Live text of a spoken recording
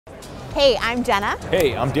Hey, I'm Jenna.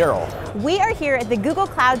 Hey, I'm Daryl. We are here at the Google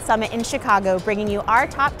Cloud Summit in Chicago, bringing you our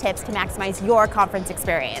top tips to maximize your conference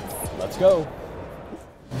experience. Let's go.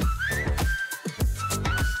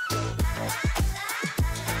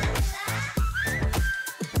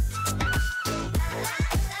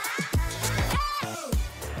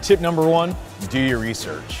 Tip number 1, do your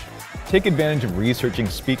research. Take advantage of researching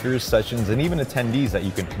speakers, sessions, and even attendees that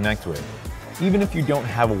you can connect with. Even if you don't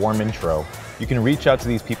have a warm intro, you can reach out to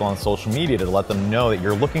these people on social media to let them know that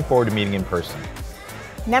you're looking forward to meeting in person.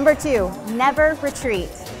 Number 2, never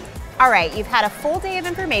retreat. All right, you've had a full day of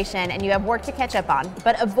information and you have work to catch up on,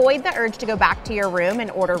 but avoid the urge to go back to your room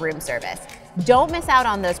and order room service. Don't miss out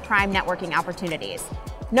on those prime networking opportunities.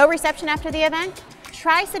 No reception after the event?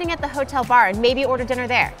 Try sitting at the hotel bar and maybe order dinner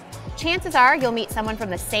there. Chances are you'll meet someone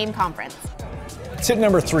from the same conference. Tip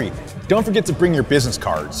number 3, don't forget to bring your business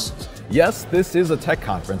cards. Yes, this is a tech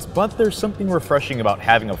conference, but there's something refreshing about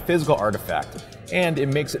having a physical artifact, and it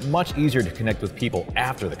makes it much easier to connect with people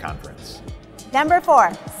after the conference. Number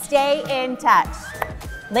 4, stay in touch.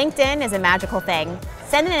 LinkedIn is a magical thing.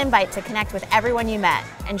 Send an invite to connect with everyone you met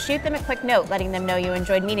and shoot them a quick note letting them know you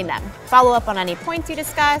enjoyed meeting them. Follow up on any points you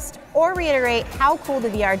discussed or reiterate how cool the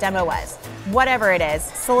VR demo was. Whatever it is,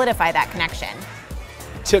 solidify that connection.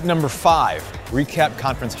 Tip number 5, recap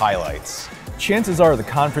conference highlights. Chances are the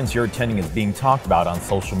conference you're attending is being talked about on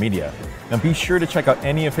social media. Now be sure to check out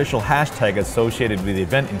any official hashtag associated with the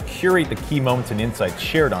event and curate the key moments and insights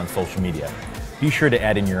shared on social media. Be sure to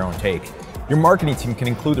add in your own take. Your marketing team can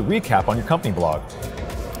include a recap on your company blog.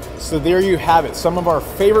 So there you have it, some of our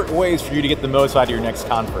favorite ways for you to get the most out of your next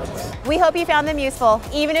conference. We hope you found them useful,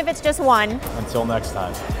 even if it's just one. Until next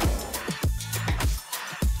time.